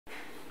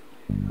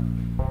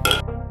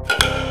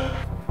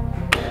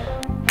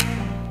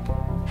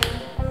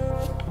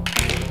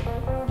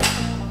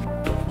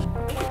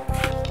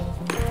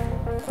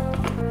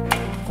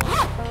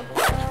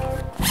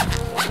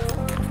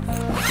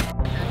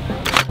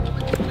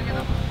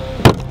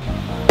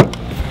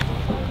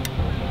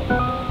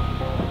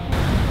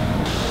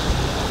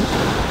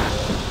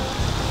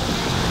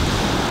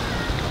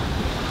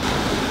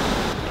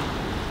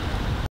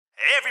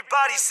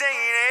Everybody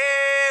singing,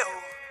 ew.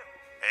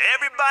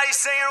 Everybody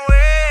singing,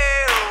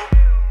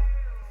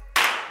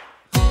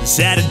 well.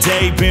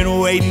 Saturday, been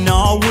waiting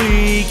all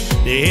week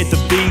to hit the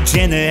beach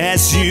in the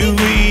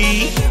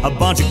SUV. A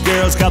bunch of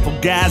girls, couple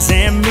guys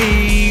and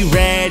me,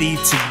 ready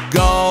to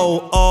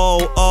go.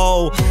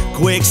 Oh,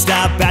 quick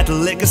stop at the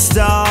liquor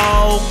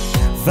store.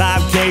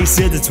 5K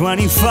to the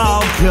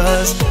 24,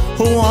 cause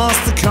who wants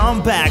to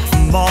come back for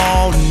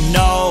more?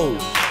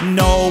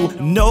 No,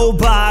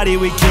 nobody.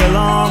 We kill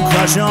 'em,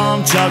 crush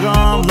 'em, chug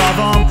 'em, love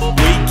 'em.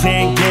 We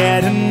can't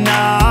get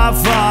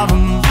enough of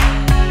 'em.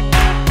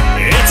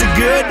 It's a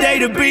good day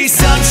to be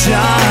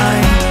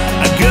sunshine,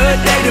 a good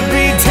day to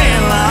be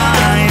tan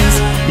lines.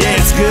 Yeah,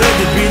 it's good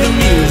to be the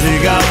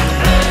music up,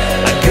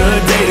 a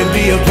good day to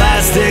be a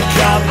plastic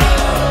cup.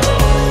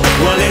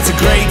 Well, it's a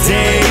great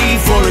day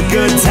for a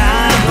good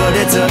time, but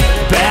it's a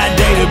bad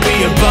day to be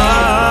a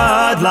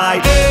Bud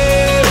Light.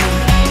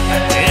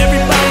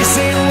 Everybody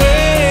singing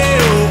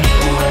well,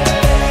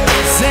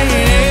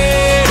 singing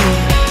well.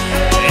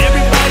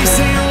 Everybody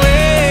singing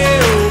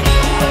well.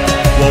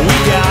 Well, we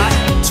got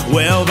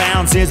 12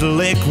 ounces of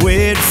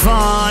liquid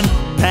fun,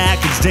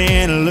 packaged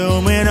in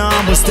aluminum.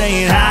 We're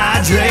staying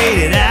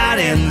hydrated out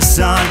in the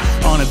sun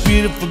on a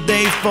beautiful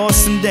day for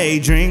some day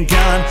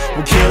drinking.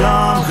 We'll kill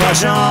 'em,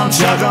 crush 'em,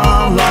 chug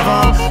 'em, love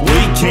 'em.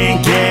 We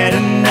can't get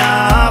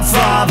enough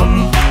of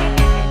 'em.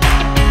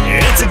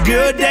 It's a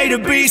good day to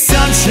be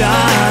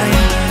sunshine,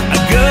 a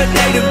good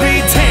day to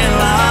be tan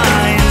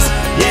lines.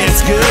 Yeah,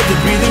 it's good to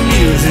be the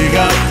music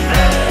up,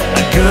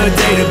 a good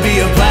day to be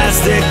a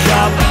plastic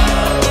cup.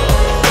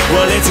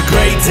 Well, it's a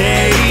great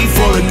day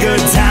for a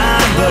good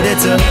time, but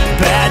it's a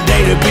bad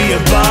day to be a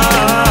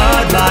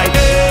Bud Light.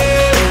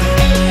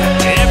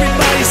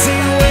 Everybody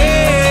singing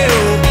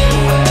well,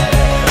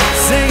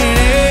 singing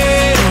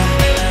it.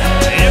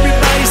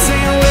 Everybody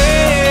singing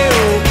well.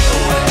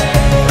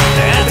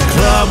 At the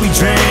club we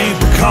drink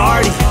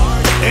Bacardi,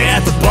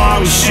 at the bar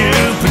we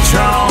shoot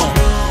Patron.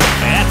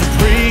 At the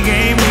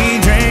pregame we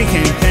drink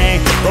anything,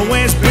 but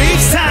when it's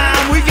beach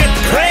time we get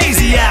the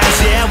crazy eyes.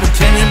 Yeah, we're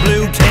tinting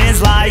blue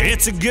cans like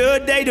it's a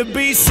good day to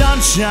be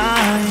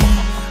sunshine,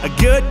 a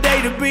good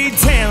day to be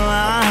tan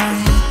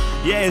line.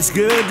 Yeah, it's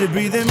good to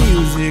be the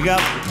music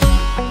up,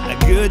 a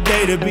good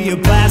day to be a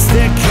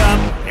plastic cup.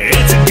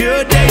 It's a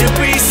good day to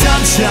be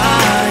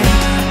sunshine,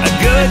 a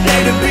good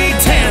day to be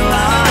tan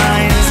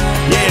lines.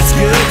 Yeah, it's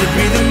good to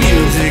be the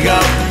music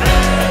up,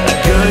 a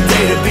good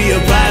day to be a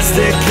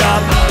plastic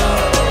cup.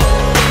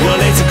 Well,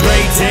 it's a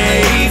great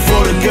day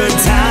for a good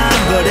time,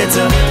 but it's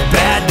a